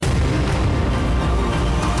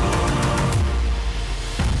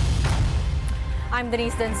I'm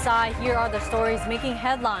Denise Densai. Here are the stories making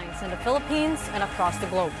headlines in the Philippines and across the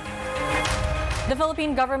globe. The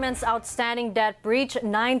Philippine government's outstanding debt breached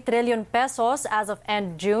 9 trillion pesos as of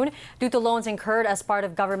end June due to loans incurred as part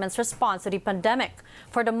of government's response to the pandemic.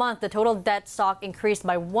 For the month, the total debt stock increased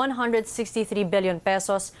by 163 billion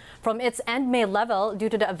pesos from its end May level due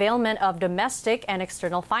to the availment of domestic and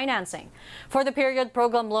external financing. For the period,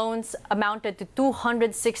 program loans amounted to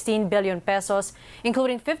 216 billion pesos,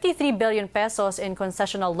 including 53 billion pesos in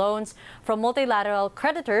concessional loans from multilateral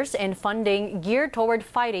creditors in funding geared toward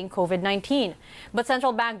fighting COVID-19. But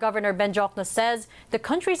Central Bank Governor Ben Jocno says the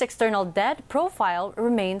country's external debt profile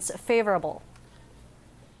remains favorable.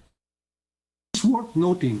 It's worth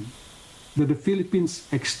noting that the Philippines'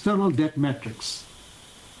 external debt metrics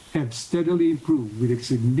have steadily improved with a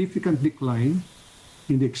significant decline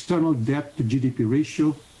in the external debt to GDP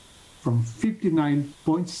ratio from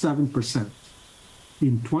 59.7%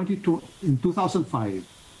 in 2005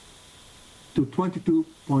 to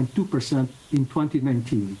 22.2% in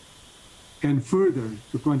 2019. And further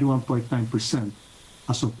to 21.9%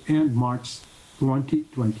 as of end March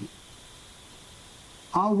 2020.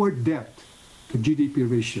 Our debt to GDP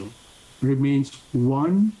ratio remains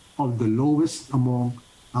one of the lowest among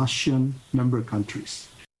ASEAN member countries.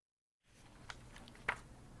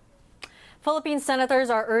 Philippine senators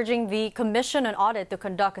are urging the Commission on Audit to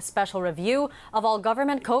conduct a special review of all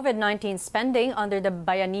government COVID-19 spending under the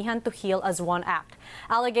Bayanihan to Heal as One Act.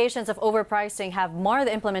 Allegations of overpricing have marred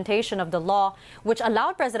the implementation of the law, which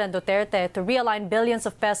allowed President Duterte to realign billions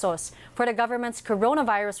of pesos for the government's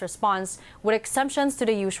coronavirus response with exemptions to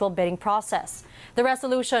the usual bidding process. The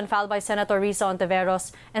resolution filed by Senator Risa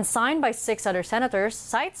Ontiveros and signed by 6 other senators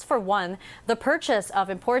cites, for one, the purchase of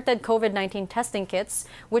imported COVID-19 testing kits,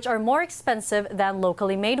 which are more expensive than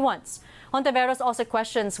locally made ones. Ontiveros also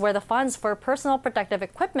questions where the funds for personal protective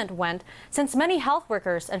equipment went, since many health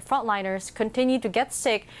workers and frontliners continue to get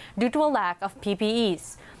sick due to a lack of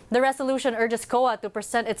PPEs. The resolution urges COA to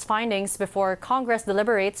present its findings before Congress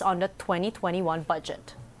deliberates on the 2021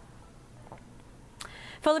 budget.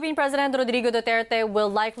 Philippine President Rodrigo Duterte will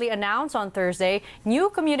likely announce on Thursday new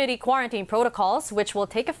community quarantine protocols which will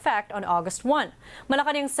take effect on August 1.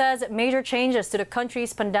 Malacanang says major changes to the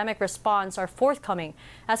country's pandemic response are forthcoming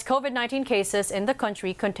as COVID-19 cases in the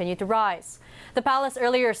country continue to rise. The palace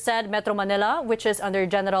earlier said Metro Manila, which is under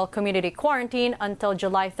general community quarantine until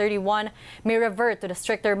July 31, may revert to the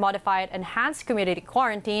stricter modified enhanced community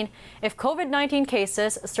quarantine if COVID-19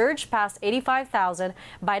 cases surge past 85,000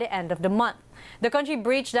 by the end of the month. The country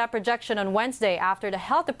breached that projection on Wednesday after the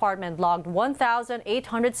health department logged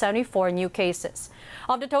 1,874 new cases.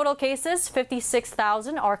 Of the total cases,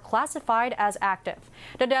 56,000 are classified as active.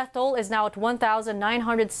 The death toll is now at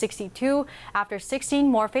 1,962 after 16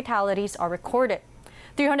 more fatalities are recorded.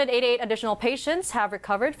 388 additional patients have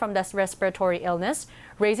recovered from this respiratory illness,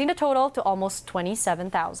 raising the total to almost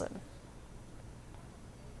 27,000.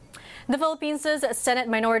 The Philippines' Senate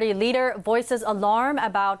Minority Leader voices alarm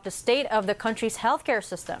about the state of the country's healthcare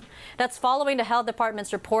system. That's following the Health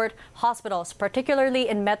Department's report hospitals, particularly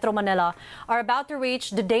in Metro Manila, are about to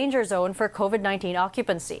reach the danger zone for COVID-19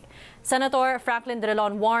 occupancy. Senator Franklin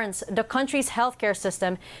Drilon warns the country's healthcare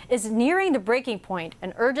system is nearing the breaking point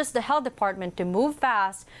and urges the Health Department to move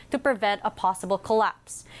fast to prevent a possible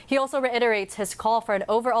collapse. He also reiterates his call for an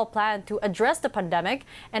overall plan to address the pandemic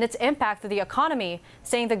and its impact to the economy,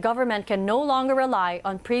 saying the government can no longer rely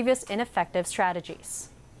on previous ineffective strategies.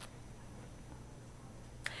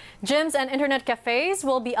 Gyms and internet cafes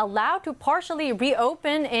will be allowed to partially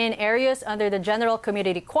reopen in areas under the general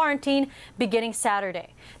community quarantine beginning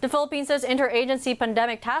Saturday. The Philippines' Interagency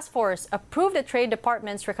Pandemic Task Force approved the Trade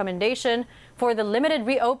Department's recommendation for the limited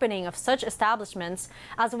reopening of such establishments,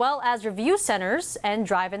 as well as review centers and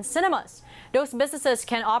drive-in cinemas. Those businesses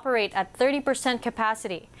can operate at 30%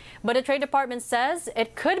 capacity, but the Trade Department says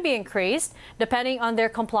it could be increased depending on their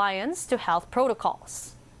compliance to health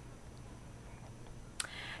protocols.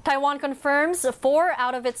 Taiwan confirms 4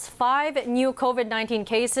 out of its 5 new COVID-19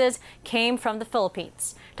 cases came from the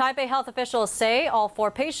Philippines. Taipei health officials say all 4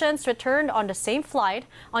 patients returned on the same flight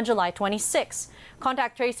on July 26.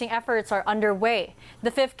 Contact tracing efforts are underway. The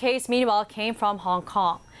 5th case, meanwhile, came from Hong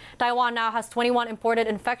Kong. Taiwan now has 21 imported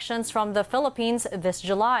infections from the Philippines this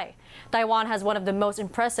July. Taiwan has one of the most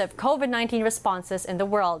impressive COVID-19 responses in the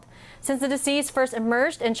world. Since the disease first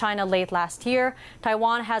emerged in China late last year,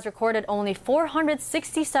 Taiwan has recorded only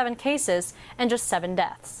 467 cases and just 7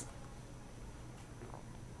 deaths.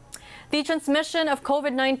 The transmission of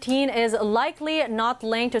COVID-19 is likely not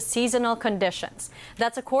linked to seasonal conditions.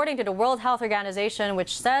 That's according to the World Health Organization,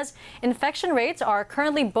 which says infection rates are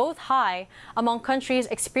currently both high among countries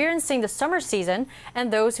experiencing the summer season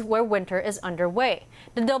and those where winter is underway.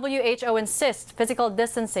 The WHO insists physical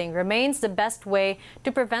distancing remains the best way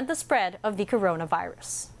to prevent the spread of the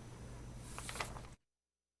coronavirus.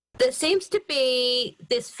 There seems to be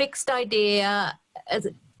this fixed idea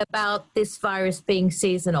about this virus being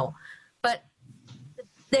seasonal. But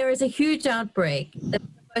there is a huge outbreak. The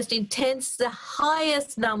most intense, the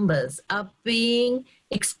highest numbers are being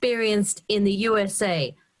experienced in the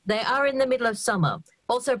USA. They are in the middle of summer.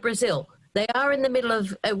 Also Brazil. They are in the middle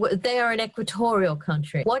of, they are an equatorial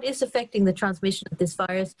country. What is affecting the transmission of this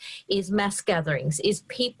virus is mass gatherings, is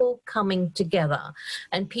people coming together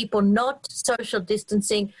and people not social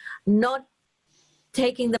distancing, not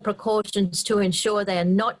taking the precautions to ensure they are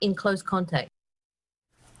not in close contact.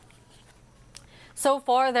 So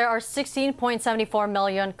far, there are 16.74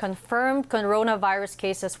 million confirmed coronavirus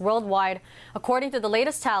cases worldwide, according to the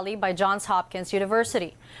latest tally by Johns Hopkins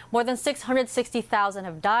University. More than 660,000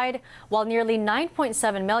 have died, while nearly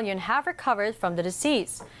 9.7 million have recovered from the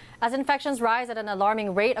disease. As infections rise at an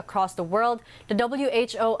alarming rate across the world, the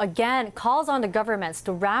WHO again calls on the governments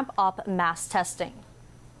to ramp up mass testing.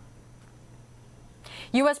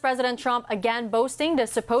 U.S. President Trump again boasting the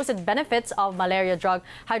supposed benefits of malaria drug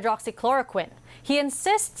hydroxychloroquine. He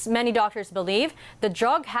insists many doctors believe the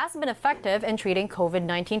drug has been effective in treating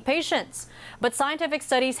COVID-19 patients. But scientific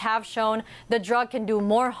studies have shown the drug can do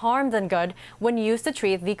more harm than good when used to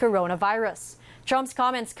treat the coronavirus. Trump's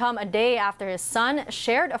comments come a day after his son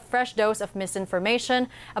shared a fresh dose of misinformation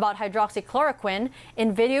about hydroxychloroquine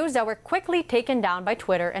in videos that were quickly taken down by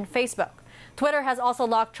Twitter and Facebook. Twitter has also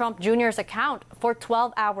locked Trump Jr.'s account for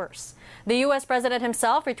 12 hours. The U.S. president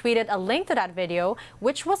himself retweeted a link to that video,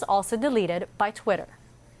 which was also deleted by Twitter.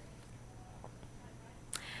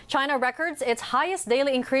 China records its highest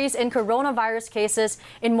daily increase in coronavirus cases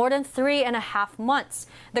in more than 3.5 months.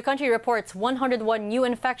 The country reports 101 new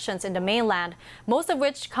infections in the mainland, most of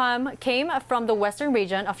which came from the western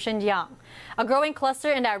region of Xinjiang. A growing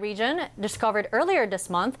cluster in that region, discovered earlier this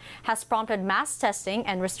month, has prompted mass testing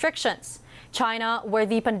and restrictions. China, where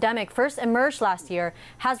the pandemic first emerged last year,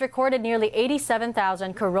 has recorded nearly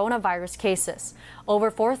 87,000 coronavirus cases.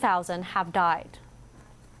 Over 4,000 have died.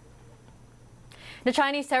 The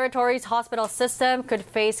Chinese territory's hospital system could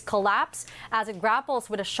face collapse as it grapples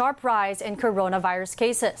with a sharp rise in coronavirus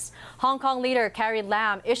cases. Hong Kong leader Carrie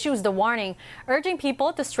Lam issues the warning, urging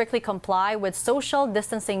people to strictly comply with social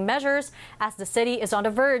distancing measures as the city is on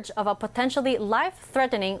the verge of a potentially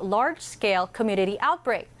life-threatening large-scale community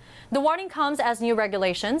outbreak. The warning comes as new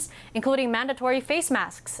regulations, including mandatory face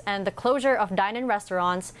masks and the closure of dine-in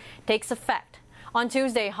restaurants, takes effect. On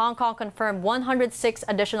Tuesday, Hong Kong confirmed 106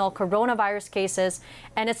 additional coronavirus cases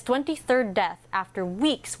and its 23rd death after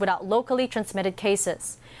weeks without locally transmitted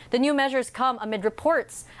cases. The new measures come amid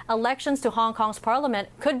reports elections to Hong Kong's parliament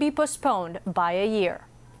could be postponed by a year.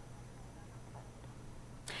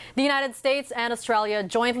 The United States and Australia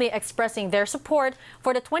jointly expressing their support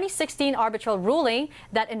for the 2016 arbitral ruling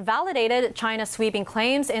that invalidated China's sweeping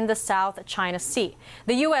claims in the South China Sea.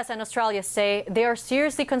 The U.S. and Australia say they are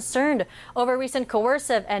seriously concerned over recent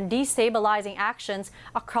coercive and destabilizing actions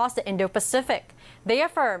across the Indo-Pacific. They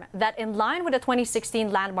affirm that in line with the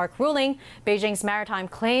 2016 landmark ruling, Beijing's maritime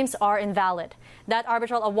claims are invalid. That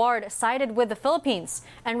arbitral award sided with the Philippines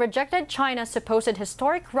and rejected China's supposed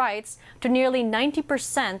historic rights to nearly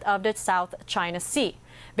 90% of the South China Sea.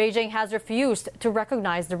 Beijing has refused to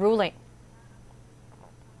recognize the ruling.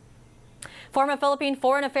 Former Philippine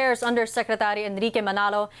Foreign Affairs Undersecretary Enrique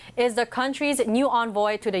Manalo is the country's new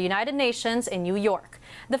envoy to the United Nations in New York.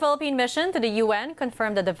 The Philippine mission to the UN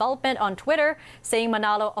confirmed the development on Twitter, saying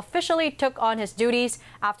Manalo officially took on his duties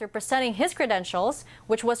after presenting his credentials,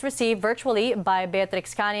 which was received virtually by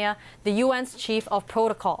Beatrix Cania, the UN's chief of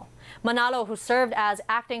protocol. Manalo, who served as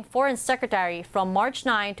acting foreign secretary from March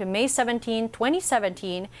 9 to May 17,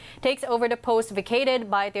 2017, takes over the post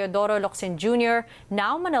vacated by Teodoro Locsin Jr.,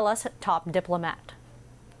 now Manila's top diplomat.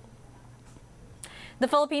 The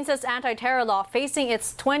Philippines' anti-terror law facing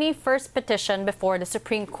its 21st petition before the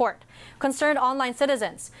Supreme Court. Concerned online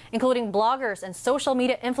citizens, including bloggers and social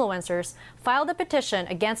media influencers, filed a petition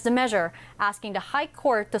against the measure, asking the High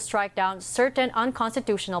Court to strike down certain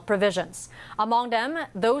unconstitutional provisions. Among them,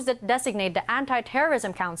 those that designate the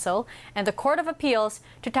Anti-Terrorism Council and the Court of Appeals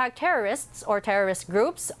to tag terrorists or terrorist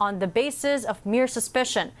groups on the basis of mere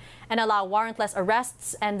suspicion and allow warrantless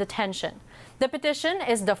arrests and detention. The petition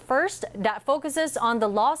is the first that focuses on the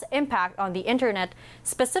law's impact on the internet,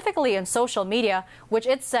 specifically on social media, which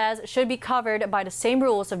it says should be covered by the same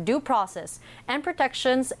rules of due process and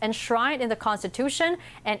protections enshrined in the Constitution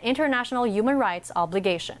and international human rights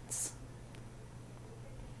obligations.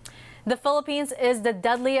 The Philippines is the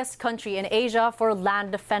deadliest country in Asia for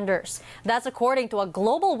land defenders. That's according to a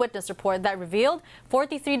Global Witness report that revealed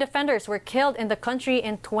 43 defenders were killed in the country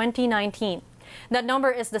in 2019. That number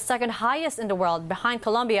is the second highest in the world, behind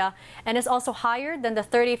Colombia, and is also higher than the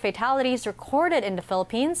 30 fatalities recorded in the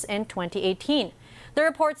Philippines in 2018. The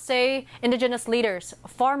reports say indigenous leaders,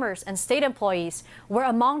 farmers, and state employees were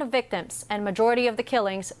among the victims, and majority of the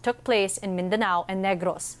killings took place in Mindanao and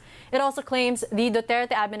Negros. It also claims the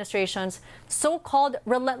Duterte administration's so-called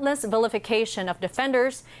relentless vilification of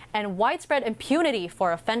defenders and widespread impunity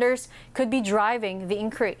for offenders could be driving the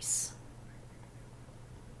increase.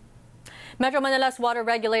 Metro Manila's water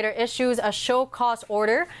regulator issues a show-cause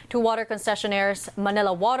order to water concessionaires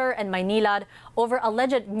Manila Water and Maynilad over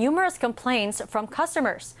alleged numerous complaints from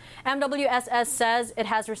customers. MWSS says it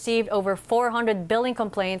has received over 400 billing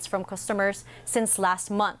complaints from customers since last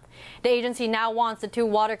month. The agency now wants the two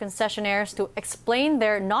water concessionaires to explain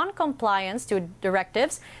their non-compliance to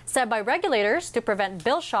directives set by regulators to prevent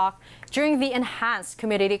bill shock during the enhanced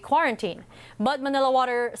community quarantine. But Manila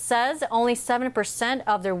Water says only 7%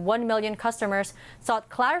 of their 1 million customers sought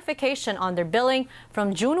clarification on their billing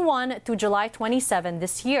from June 1 to July 27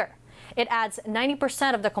 this year. It adds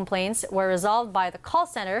 90% of the complaints were resolved by the call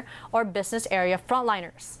center or business area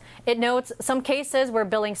frontliners. It notes some cases where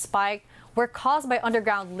billing spiked were caused by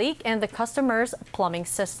underground leak in the customer's plumbing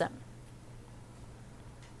system.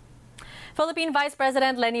 Philippine Vice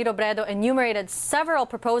President Leni Robredo enumerated several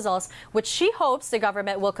proposals which she hopes the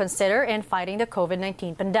government will consider in fighting the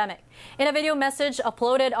COVID-19 pandemic. In a video message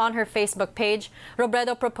uploaded on her Facebook page,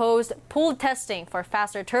 Robredo proposed pooled testing for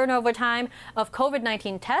faster turnover time of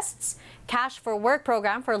COVID-19 tests, cash for work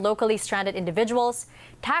program for locally stranded individuals,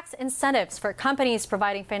 tax incentives for companies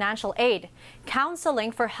providing financial aid,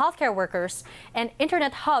 counseling for healthcare workers, and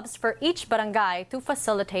internet hubs for each barangay to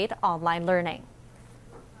facilitate online learning.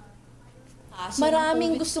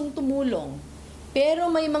 Maraming gustong tumulong,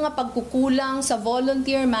 pero may mga pagkukulang sa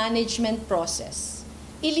volunteer management process.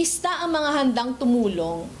 Ilista ang mga handang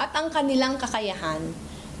tumulong at ang kanilang kakayahan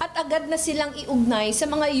at agad na silang iugnay sa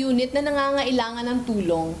mga unit na nangangailangan ng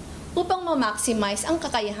tulong upang ma-maximize ang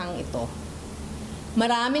kakayahang ito.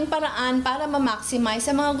 Maraming paraan para ma-maximize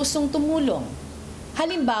ang mga gustong tumulong.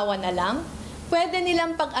 Halimbawa na lang, pwede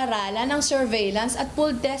nilang pag-aralan ang surveillance at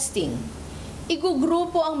pool testing.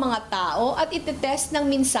 Igugrupo ang mga tao at itetest ng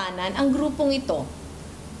minsanan ang grupong ito.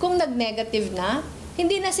 Kung nag-negative na,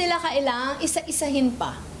 hindi na sila kailangang isa-isahin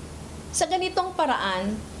pa. Sa ganitong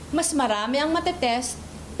paraan, mas marami ang matetest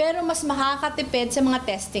pero mas makakatipid sa mga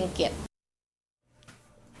testing kit.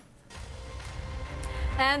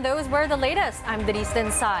 And those were the latest. I'm Denise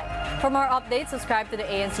Densai. For more updates, subscribe to the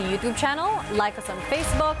ANC YouTube channel, like us on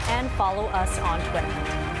Facebook, and follow us on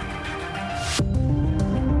Twitter.